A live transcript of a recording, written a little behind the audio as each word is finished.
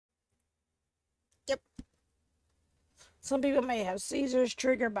Some people may have seizures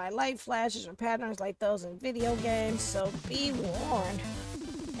triggered by light flashes or patterns like those in video games, so be warned.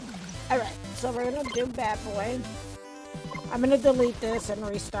 Alright, so we're gonna do Bad Boy. I'm gonna delete this and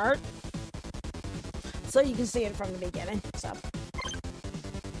restart so you can see it from the beginning. So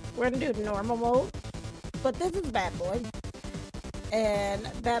we're gonna do normal mode, but this is Bad Boy, and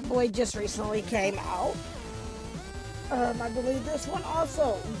Bad Boy just recently came out. I believe this one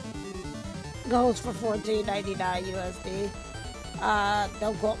also goes for $14.99 USD.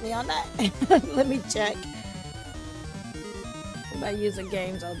 Don't quote me on that. Let me check. By using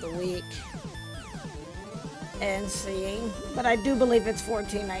games of the week and seeing, but I do believe it's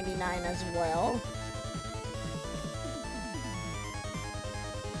 $14.99 as well.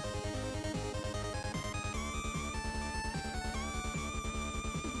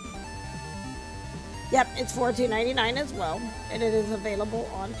 Yep, it's $14.99 as well, and it is available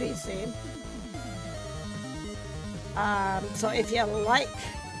on PC. So if you like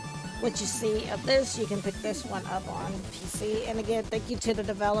what you see of this, you can pick this one up on PC. And again, thank you to the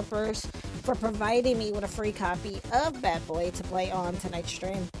developers for providing me with a free copy of Bad Boy to play on tonight's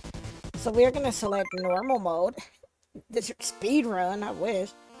stream. So we're going to select normal mode. This is speed run, I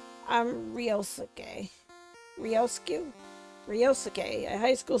wish. I'm Ryosuke, a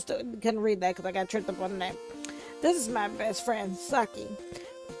high school student. Couldn't read that because I got tripped up on the name. This is my best friend, Saki.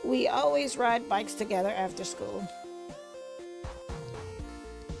 We always ride bikes together after school.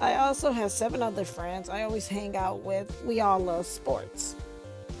 I also have 7 other friends I always hang out with. We all love sports.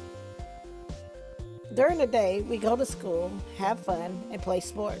 During the day, we go to school, have fun, and play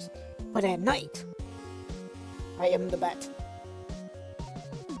sports. But at night, I am the bat.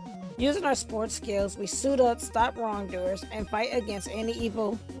 Using our sports skills, we suit up, stop wrongdoers, and fight against any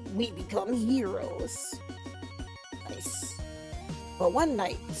evil. We become heroes. Nice. But one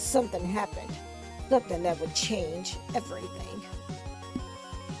night, something happened. Something that would change everything.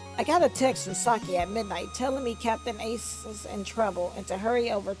 I got a text from Saki at midnight telling me Captain Ace is in trouble and to hurry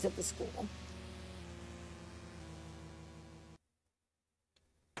over to the school.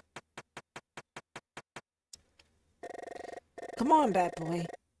 Come on, Bad Boy.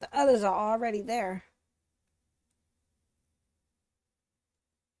 The others are already there.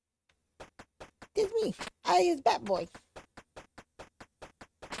 It's me. I is Bad Boy.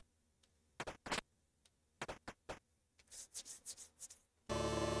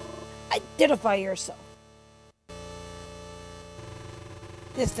 Identify yourself.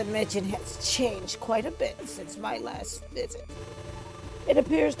 This dimension has changed quite a bit since my last visit. It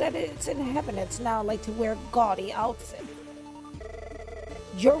appears that its inhabitants now like to wear gaudy outfits.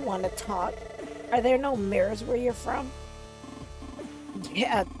 You're one to talk. Are there no mirrors where you're from?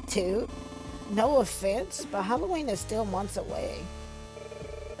 Yeah, dude. No offense, but Halloween is still months away.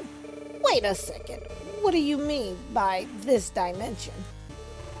 Wait a second. What do you mean by this dimension?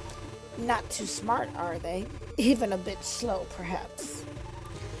 Not too smart, are they? Even a bit slow, perhaps.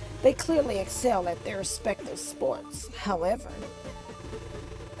 They clearly excel at their respective sports. However,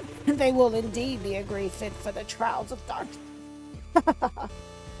 they will indeed be a great fit for the trials of darkness.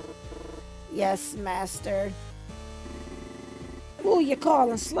 Yes, master. Who you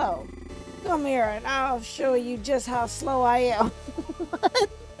calling slow? Come here and I'll show you just how slow I am.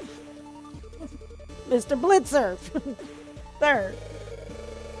 Mr. Blitzer. Sir.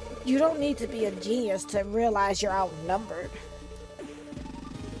 You don't need to be a genius to realize you're outnumbered.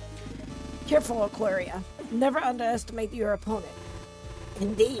 Careful, Aquaria. Never underestimate your opponent.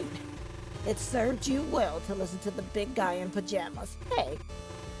 Indeed. It served you well to listen to the big guy in pajamas. Hey,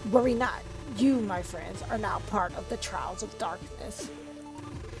 worry not. You, my friends, are now part of the Trials of Darkness.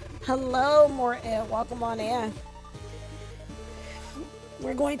 Hello, Morel. Welcome on in.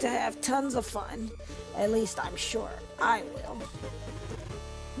 We're going to have tons of fun. At least I'm sure I will.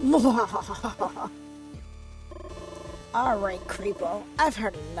 Alright, creepo. I've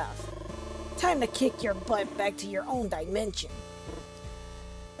heard enough. Time to kick your butt back to your own dimension.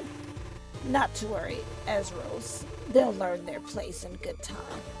 Not to worry, Ezros. They'll learn their place in good time.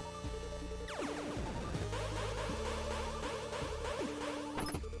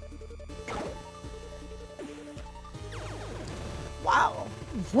 Wow,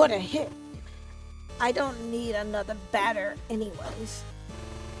 what a hit. I don't need another batter anyways.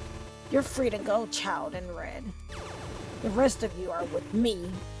 You're free to go, child in red. The rest of you are with me.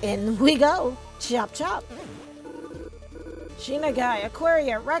 In we go. Chop chop. Shinagai,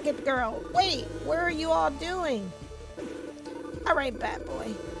 Aquaria, Rocket Girl. Wait, where are you all doing? Alright, Bad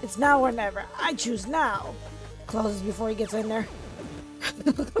Boy. It's now or never. I choose now. Closes before he gets in there.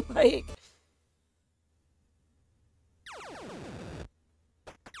 Like...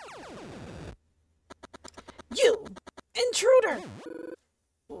 You! intruder.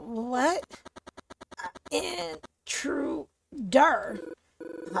 What? Intruder.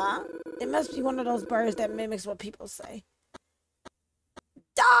 Huh? It must be one of those birds that mimics what people say.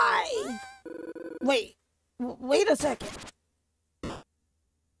 Die! Wait a second.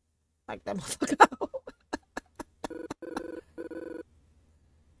 Like that motherfucker.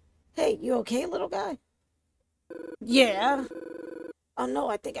 Hey, you okay, little guy? Yeah. Oh no,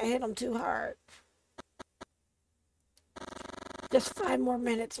 I think I hit him too hard. Just 5 more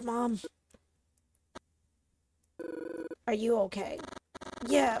minutes, Mom. Are you okay?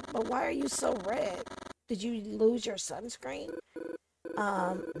 Yeah, but why are you so red? Did you lose your sunscreen?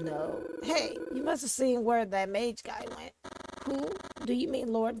 No. Hey, you must have seen where that mage guy went. Who? Do you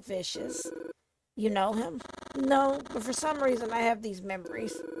mean Lord Vicious? You know him? No, but for some reason I have these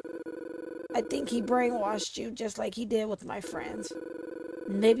memories. I think he brainwashed you just like he did with my friends.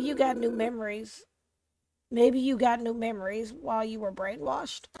 Maybe you got new memories. Maybe you got new memories while you were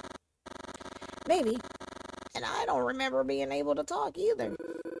brainwashed. Maybe. And I don't remember being able to talk either.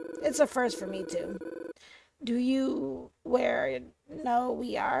 It's a first for me too. Do you know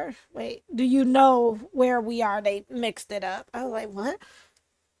we are? Wait, do you know where we are? They mixed it up. I was like, what?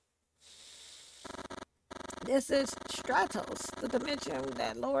 This is Stratos, the dimension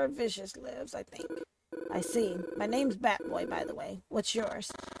that Lord Vicious lives, I think. I see. My name's Batboy, by the way. What's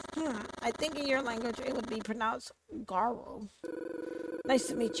yours? I think in your language it would be pronounced Garo. Nice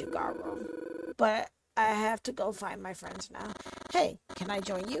to meet you, Garo. But I have to go find my friends now. Hey, can I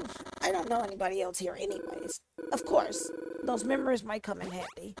join you? I don't know anybody else here anyways. Of course. Those memories might come in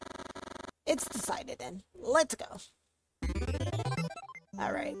handy. It's decided then. Let's go.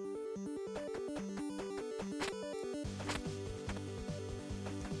 Alright.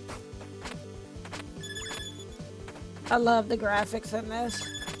 I love the graphics in this.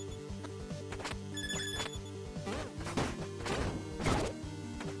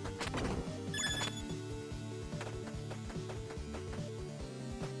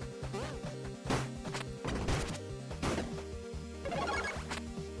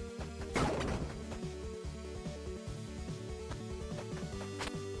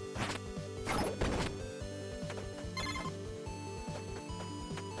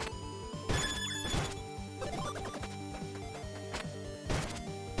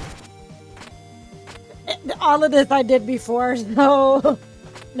 All of this I did before, so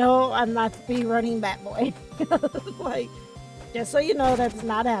no, I'm not speedrunning Batboy. Like, just so you know, that's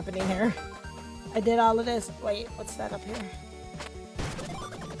not happening here. I did all of this. Wait, what's that up here?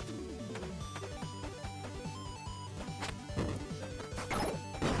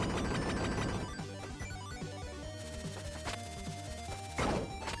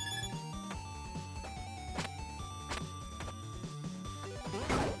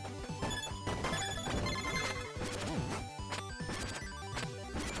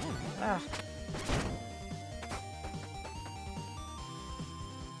 Ah.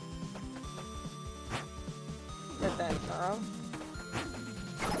 Get that girl.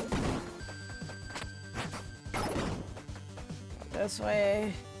 This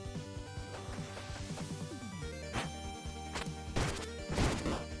way.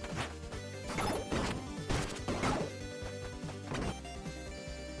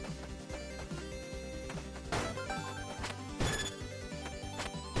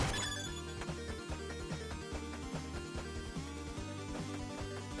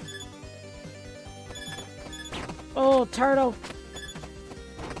 Oh, turtle.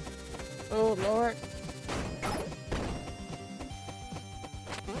 Oh, Lord.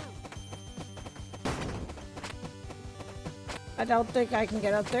 I don't think I can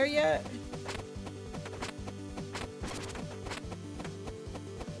get up there yet.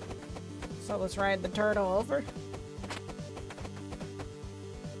 So let's ride the turtle over.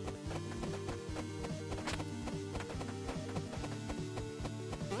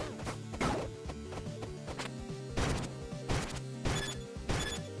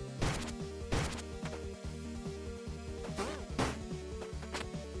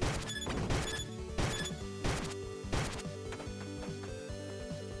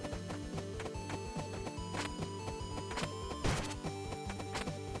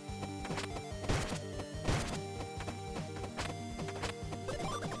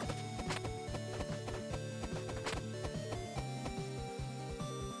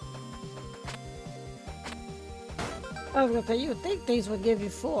 I was gonna say, you would think these would give you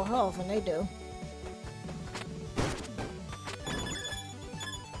full health, and they do.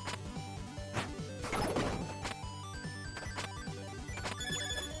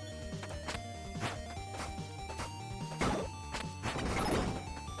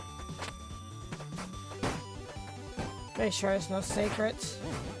 Make sure there's no secrets.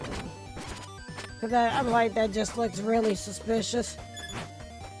 Cause I'm like, that just looks really suspicious.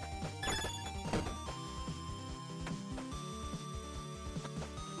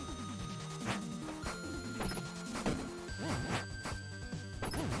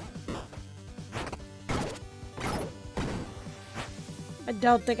 I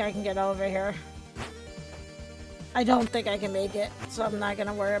don't think I can get over here. I don't think I can make it, so I'm not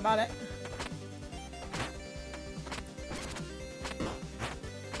gonna worry about it.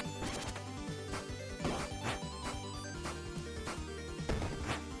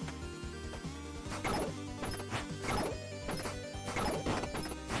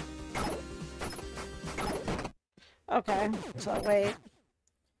 Okay, so wait.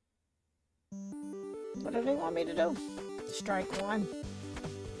 What do they want me to do? Strike one.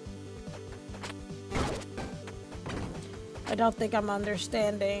 I don't think I'm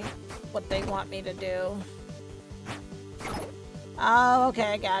understanding what they want me to do. Oh,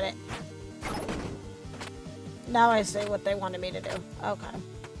 okay, I got it. Now I see what they wanted me to do. Okay.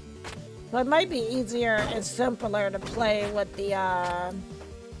 So it might be easier and simpler to play with the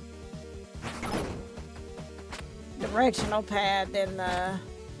directional pad than the...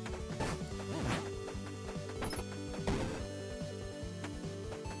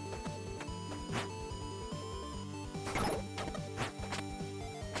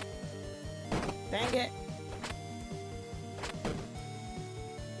 Dang it.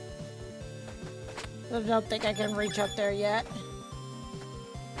 I don't think I can reach up there yet.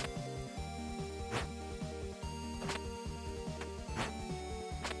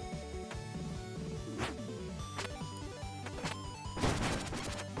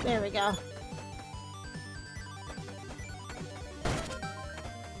 There we go.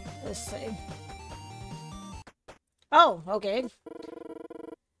 Let's see. Oh, okay.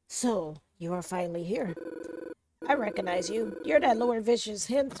 So, you are finally here. I recognize you. You're that Lord Vicious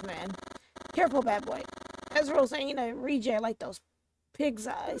Hints man. Careful, bad boy. Ezreal's ain't a reject like those pig's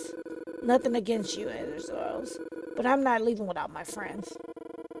eyes. Nothing against you, Ezreal's, but I'm not leaving without my friends.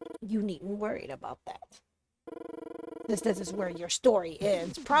 You needn't worry about that. This is where your story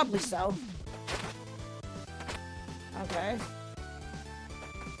ends. Probably so. Okay.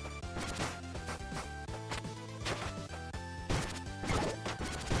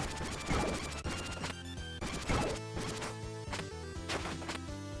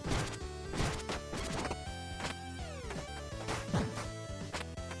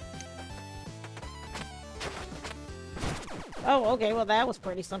 Oh, okay, well that was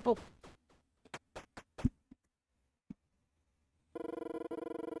pretty simple.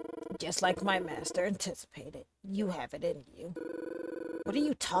 Just like my master anticipated, you have it in you. What are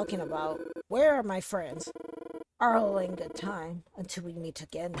you talking about? Where are my friends? Are all in good time until we meet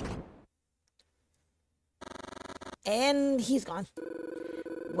again. And he's gone.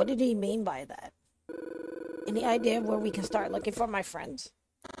 What did he mean by that? Any idea of where we can start looking for my friends?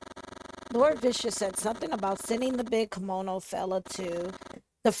 Lord Vicious said something about sending the big kimono fella to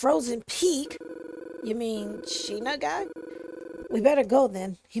the frozen peak. You mean Sheena guy? We better go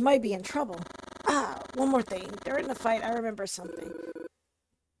then. He might be in trouble. Ah, one more thing. During the fight, I remember something.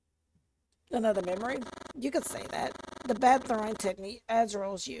 Another memory? You could say that. The bad throwing technique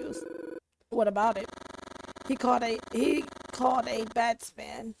Ezreal's used. What about it? He called a bat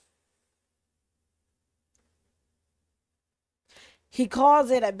spin. He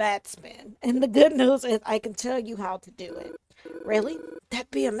calls it a bat spin. And the good news is I can tell you how to do it. Really?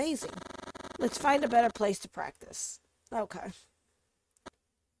 That'd be amazing. Let's find a better place to practice. Okay.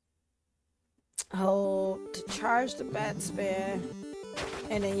 Hold to charge the bat spin.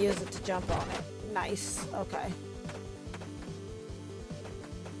 And then use it to jump on it. Nice. Okay.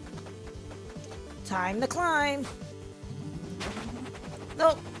 Time to climb.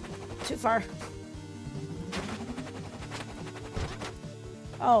 Nope. Too far.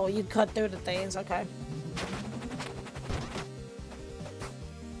 Oh, you cut through the things, okay.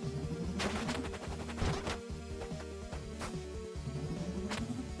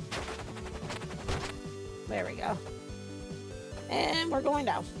 There we go. And we're going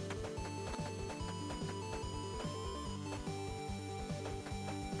down.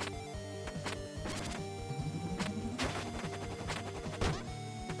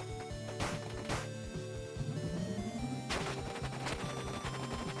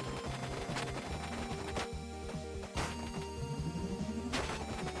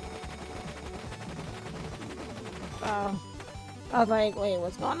 I was like, wait,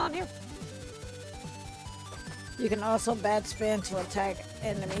 what's going on here? You can also bad spin to attack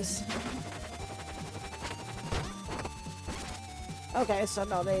enemies. Okay, so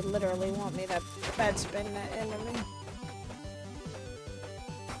no, they literally want me to bad spin that enemy.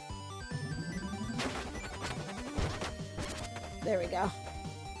 There we go.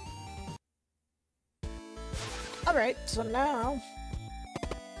 Alright, so now...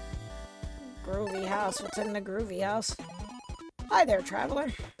 Groovy house. What's in the groovy house? Hi there,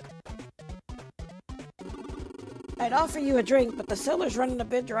 traveler. I'd offer you a drink, but the cellar's running a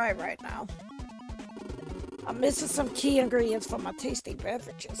bit dry right now. I'm missing some key ingredients for my tasty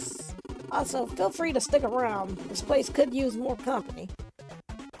beverages. Also, feel free to stick around. This place could use more company.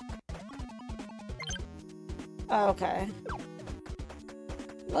 Okay.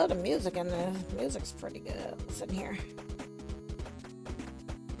 Love the music in this. Music's pretty good. What's in here?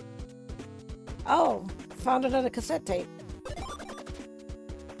 Oh, found another cassette tape.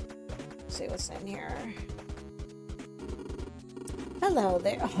 Let's see what's in here. Hello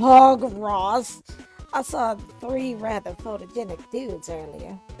there, Hog Ross. I saw 3 rather photogenic dudes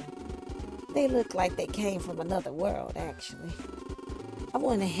earlier. They look like they came from another world, actually. I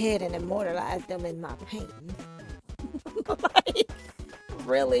went ahead and immortalized them in my painting. Like,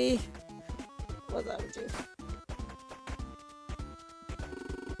 really? What's up with you?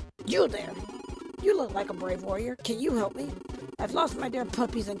 You there! You look like a brave warrior. Can you help me? I've lost my dear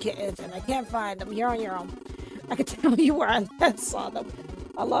puppies and kittens, and I can't find them. You're on your own. I can tell you where I last saw them.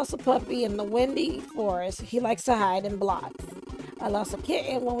 I lost a puppy in the windy forest. He likes to hide in blocks. I lost a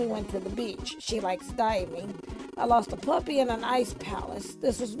kitten when we went to the beach. She likes diving. I lost a puppy in an ice palace.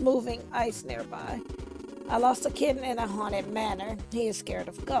 This was moving ice nearby. I lost a kitten in a haunted manor. He is scared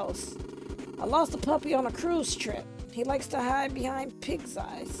of ghosts. I lost a puppy on a cruise trip. He likes to hide behind pig's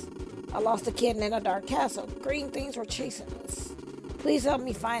eyes. I lost a kitten in a dark castle. Green things were chasing us. Please help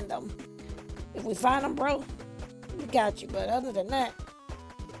me find them. If we find them, bro, we got you. But other than that,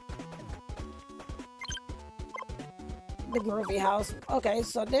 the groovy house. Okay,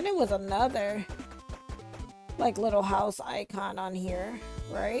 so then it was another, like, little house icon on here,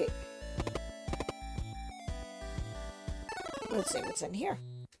 right? Let's see what's in here.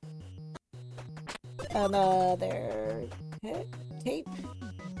 Another tape.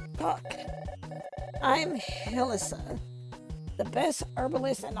 Talk. I'm Helissa, the best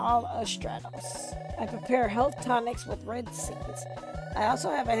herbalist in all of Stratos. I prepare health tonics with red seeds. I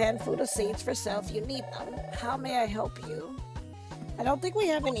also have a handful of seeds for sale if you need them. How may I help you? I don't think we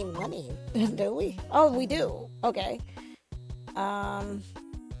have any money, do we? Oh, we do. Okay. I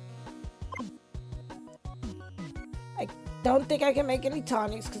don't think I can make any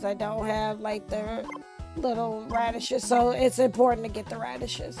tonics because I don't have, like, the little radishes. So it's important to get the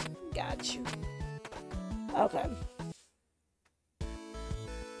radishes. Got you. Okay.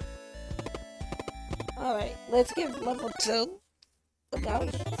 Alright, let's give level 2. Look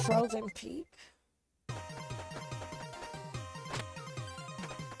out, frozen peak.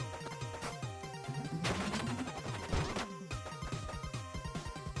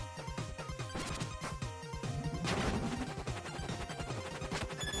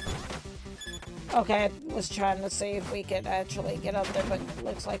 Okay, I was trying to see if we could actually get up there, but it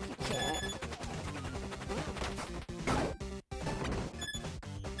looks like you can't.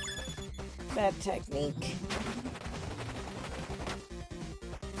 Bad technique.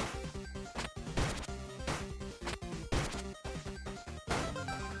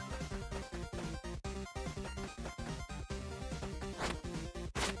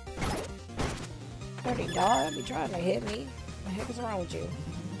 Dirty dog, be trying to hit me. What the heck is wrong with you?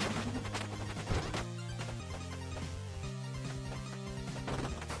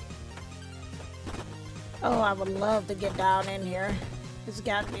 Oh, I would love to get down in here. There's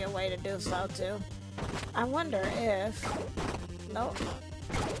got to be a way to do so, too. I wonder if... Nope.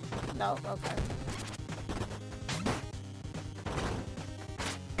 Nope, okay.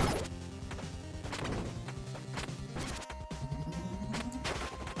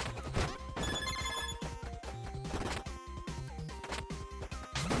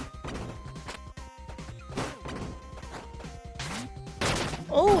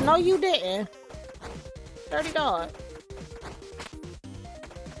 Oh, no you didn't. Dirty dog.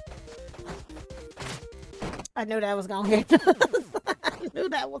 I knew that was gonna hit. I knew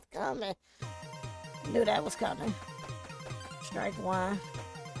that was coming. Knew that was coming. Strike 1.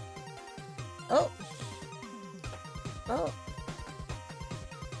 Oh. Oh.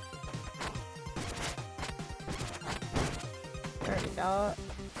 Dirty dog.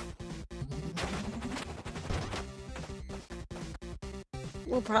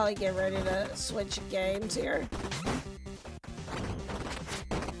 We'll probably get ready to switch games here.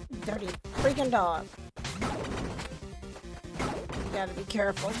 Dirty freaking dog. You gotta be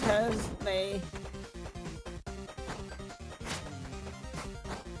careful because they...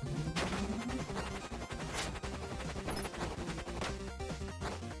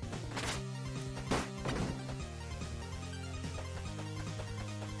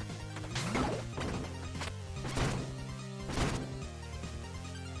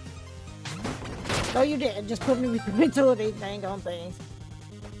 No, you didn't. Just put me between two of these dang on things.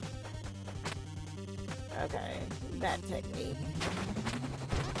 Okay, that technique.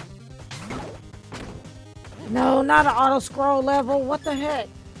 No, not an auto scroll level. What the heck?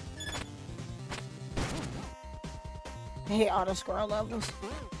 I hate auto scroll levels.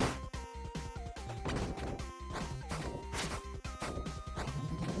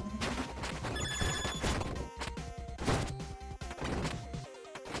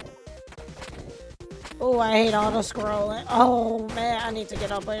 Oh, I hate auto scrolling. Oh man, I need to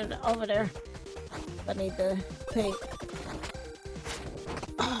get over there. I need the pink.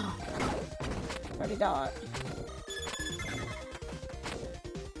 Oh, pretty dog.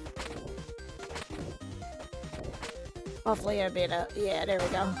 Hopefully I'll be able to, yeah, there we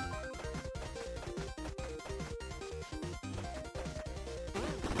go.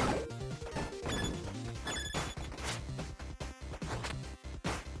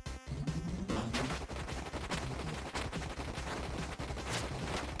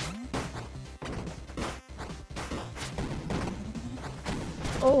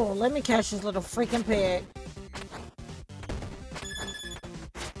 Oh, let me catch this little freaking pig.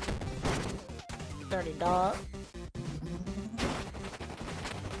 Dirty dog.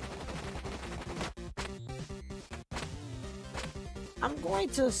 I'm going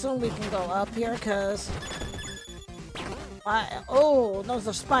to assume we can go up here because oh, those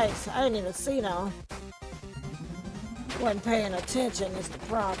are spikes. I didn't even see them. Wasn't paying attention is the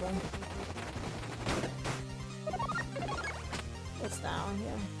problem. What's down here?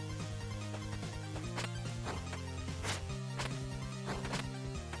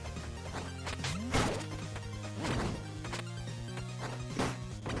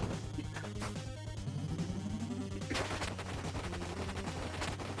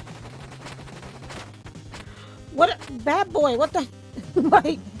 What a bad boy, what the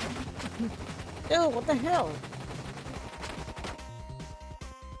like dude, what the hell?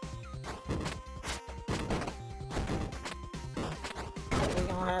 We're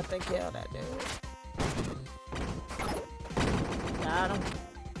gonna have to kill that dude. Got him.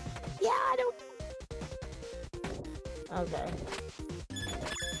 Got him. Okay.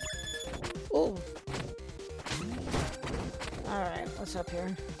 Ooh. Alright, what's up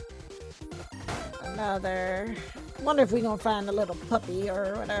here? Another. Wonder if we gonna find a little puppy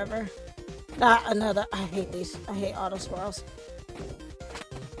or whatever. Not another. I hate these. I hate auto squirrels.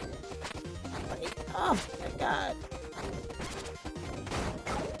 Like, oh my god.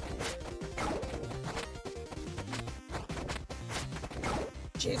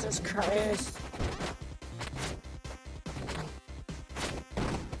 Jesus Christ.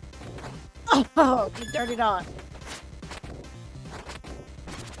 Oh, you dirty dog.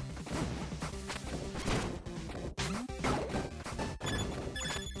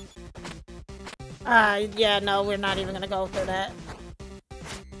 Yeah, no, we're not even gonna go through that.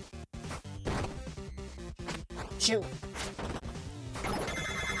 Shoot.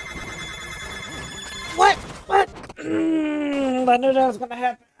 What? What? I knew that was gonna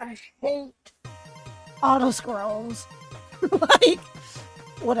happen. I hate auto scrolls. Like,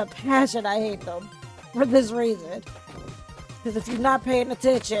 what a passion, I hate them. For this reason. Because if you're not paying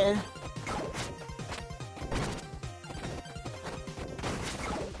attention,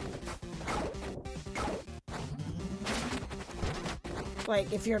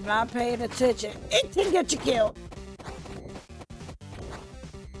 like, if you're not paying attention, it can get you killed.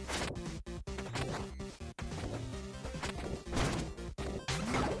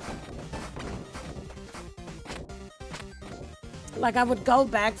 Like, I would go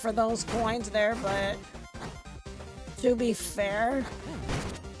back for those coins there, but to be fair,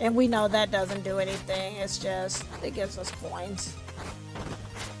 and we know that doesn't do anything, it's just, it gives us coins.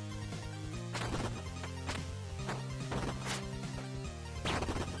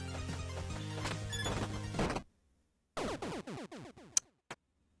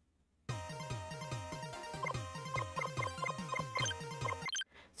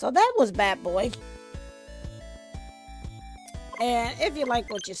 So that was Bat Boy. And if you like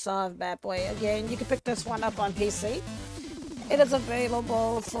what you saw of Bat Boy, again, you can pick this one up on PC. It is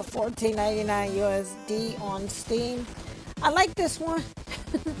available for $14.99 USD on Steam. I like this one.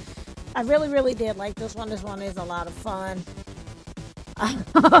 I really, really did like this one. This one is a lot of fun. I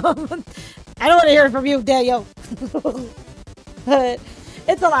don't want to hear it from you, Daniel. But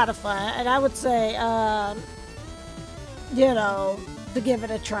it's a lot of fun. And I would say, you know, to give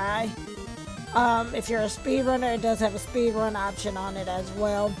it a try. If you're a speedrunner, it does have a speedrun option on it as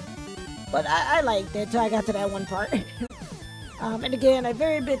well. But I liked it till I got to that one part. And again, a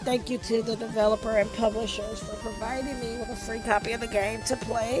very big thank you to the developer and publishers for providing me with a free copy of the game to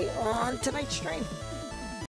play on tonight's stream.